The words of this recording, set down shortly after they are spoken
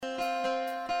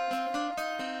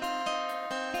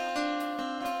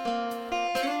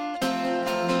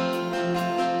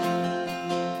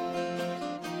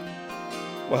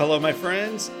Hello, my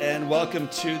friends, and welcome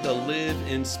to the Live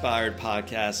Inspired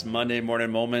Podcast, Monday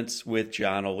Morning Moments with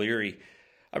John O'Leary.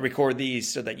 I record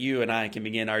these so that you and I can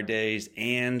begin our days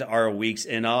and our weeks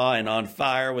in awe and on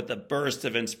fire with a burst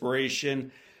of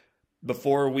inspiration.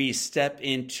 Before we step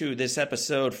into this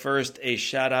episode, first, a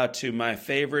shout out to my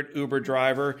favorite Uber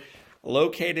driver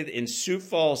located in Sioux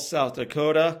Falls, South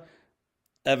Dakota,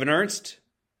 Evan Ernst.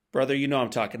 Brother, you know I'm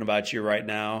talking about you right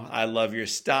now. I love your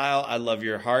style. I love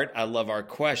your heart. I love our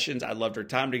questions. I loved our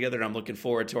time together, and I'm looking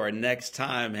forward to our next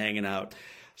time hanging out.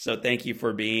 So thank you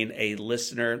for being a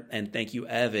listener, and thank you,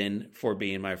 Evan, for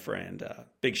being my friend.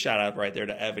 Big shout out right there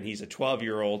to Evan. He's a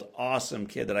 12-year-old awesome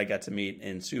kid that I got to meet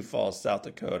in Sioux Falls, South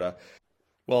Dakota.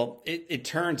 Well, it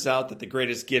turns out that the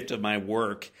greatest gift of my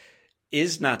work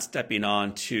is not stepping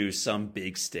on to some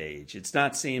big stage. It's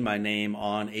not seeing my name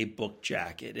on a book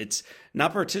jacket. It's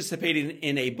not participating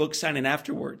in a book signing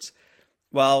afterwards.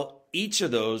 While each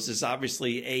of those is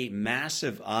obviously a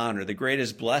massive honor, the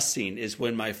greatest blessing is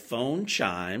when my phone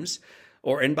chimes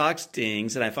or inbox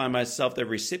dings and I find myself the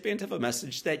recipient of a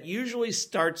message that usually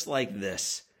starts like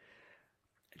this.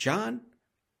 John,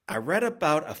 I read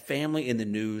about a family in the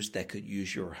news that could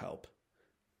use your help.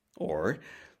 Or,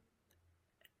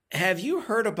 have you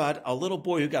heard about a little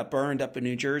boy who got burned up in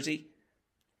New Jersey?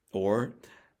 Or,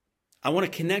 I want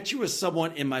to connect you with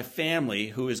someone in my family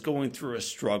who is going through a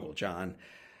struggle, John.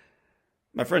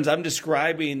 My friends, I'm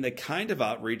describing the kind of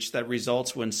outreach that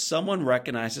results when someone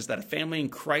recognizes that a family in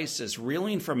crisis,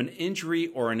 reeling from an injury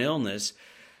or an illness,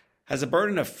 has a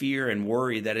burden of fear and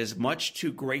worry that is much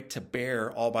too great to bear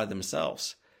all by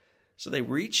themselves. So they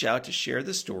reach out to share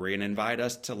the story and invite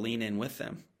us to lean in with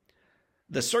them.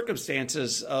 The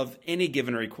circumstances of any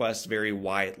given request vary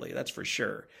widely, that's for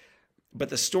sure. But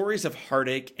the stories of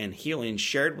heartache and healing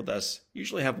shared with us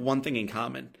usually have one thing in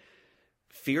common.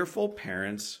 Fearful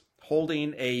parents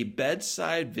holding a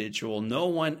bedside vigil no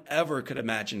one ever could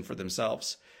imagine for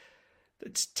themselves.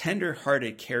 It's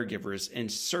tender-hearted caregivers in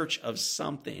search of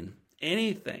something,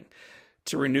 anything,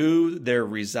 to renew their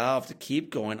resolve to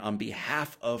keep going on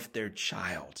behalf of their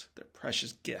child, their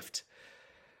precious gift.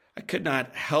 I could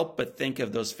not help but think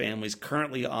of those families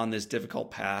currently on this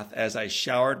difficult path as I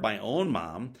showered my own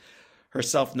mom,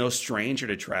 herself no stranger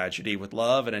to tragedy, with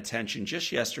love and attention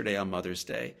just yesterday on Mother's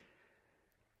Day.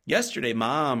 Yesterday,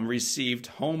 Mom received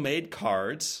homemade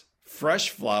cards, fresh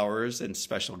flowers, and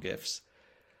special gifts.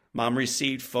 Mom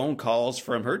received phone calls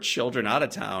from her children out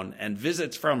of town and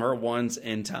visits from her ones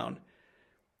in town.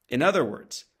 In other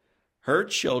words, her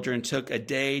children took a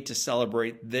day to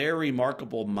celebrate their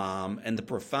remarkable mom and the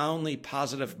profoundly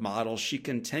positive model she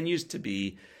continues to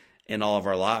be in all of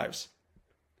our lives.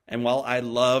 And while I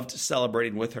loved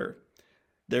celebrating with her,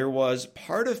 there was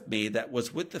part of me that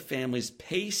was with the families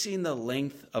pacing the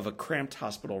length of a cramped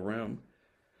hospital room.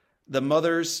 The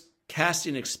mothers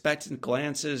casting expectant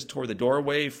glances toward the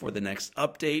doorway for the next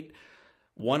update,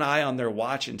 one eye on their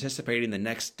watch anticipating the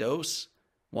next dose,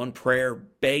 one prayer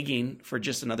begging for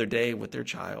just another day with their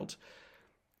child.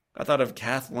 I thought of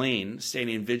Kathleen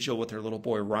standing vigil with her little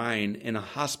boy Ryan in a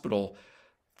hospital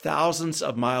thousands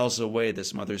of miles away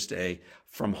this Mother's Day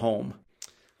from home.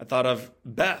 I thought of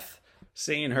Beth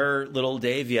seeing her little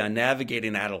Davia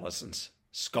navigating adolescence,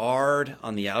 scarred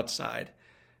on the outside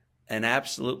and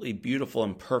absolutely beautiful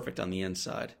and perfect on the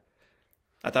inside.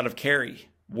 I thought of Carrie,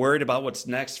 worried about what's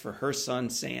next for her son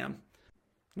Sam.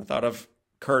 I thought of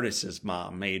Curtis's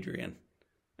mom, Adrian,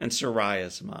 and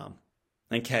Soraya's mom,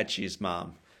 and Ketchy's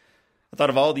mom. I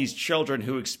thought of all these children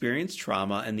who experience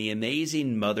trauma and the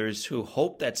amazing mothers who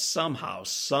hope that somehow,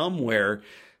 somewhere,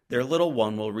 their little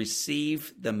one will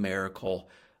receive the miracle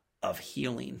of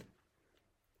healing.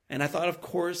 And I thought, of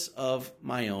course, of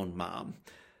my own mom.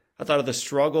 I thought of the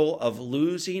struggle of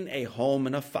losing a home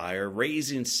in a fire,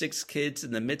 raising 6 kids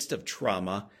in the midst of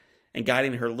trauma, and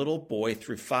guiding her little boy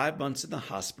through 5 months in the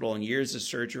hospital and years of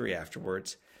surgery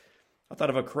afterwards. I thought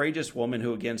of a courageous woman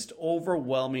who, against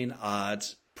overwhelming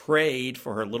odds, prayed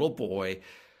for her little boy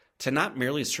to not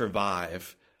merely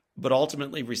survive, but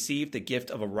ultimately receive the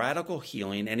gift of a radical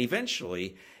healing and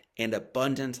eventually an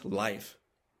abundant life.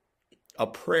 A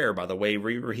prayer, by the way,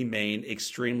 we remain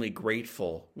extremely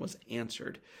grateful, was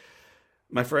answered.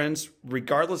 My friends,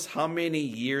 regardless how many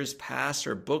years pass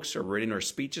or books are written or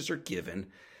speeches are given,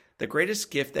 the greatest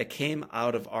gift that came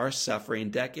out of our suffering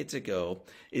decades ago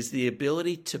is the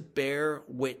ability to bear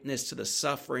witness to the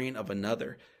suffering of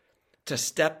another, to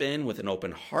step in with an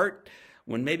open heart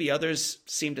when maybe others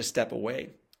seem to step away,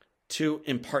 to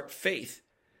impart faith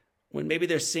when maybe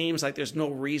there seems like there's no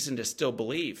reason to still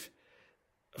believe.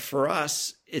 For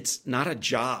us, it's not a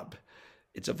job,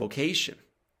 it's a vocation,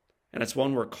 and it's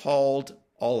one we're called,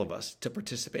 all of us, to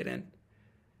participate in.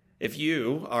 If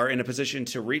you are in a position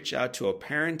to reach out to a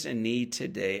parent in need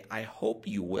today, I hope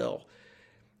you will.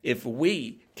 If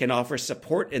we can offer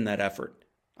support in that effort,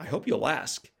 I hope you'll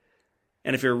ask.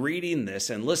 And if you're reading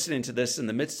this and listening to this in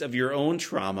the midst of your own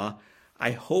trauma, I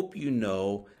hope you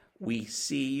know we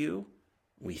see you,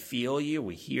 we feel you,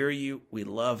 we hear you, we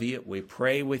love you, we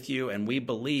pray with you, and we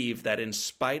believe that in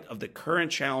spite of the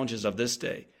current challenges of this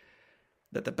day,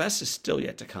 that the best is still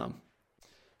yet to come.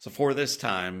 So for this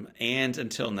time and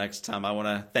until next time, I want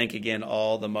to thank again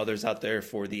all the mothers out there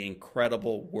for the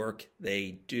incredible work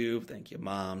they do. Thank you,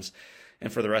 moms.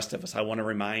 And for the rest of us, I want to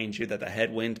remind you that the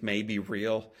headwind may be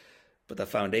real, but the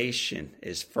foundation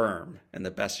is firm and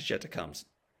the best is yet to come.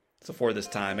 So for this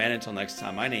time and until next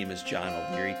time, my name is John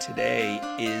O'Leary. Today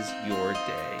is your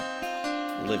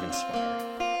day. Live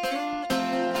inspired.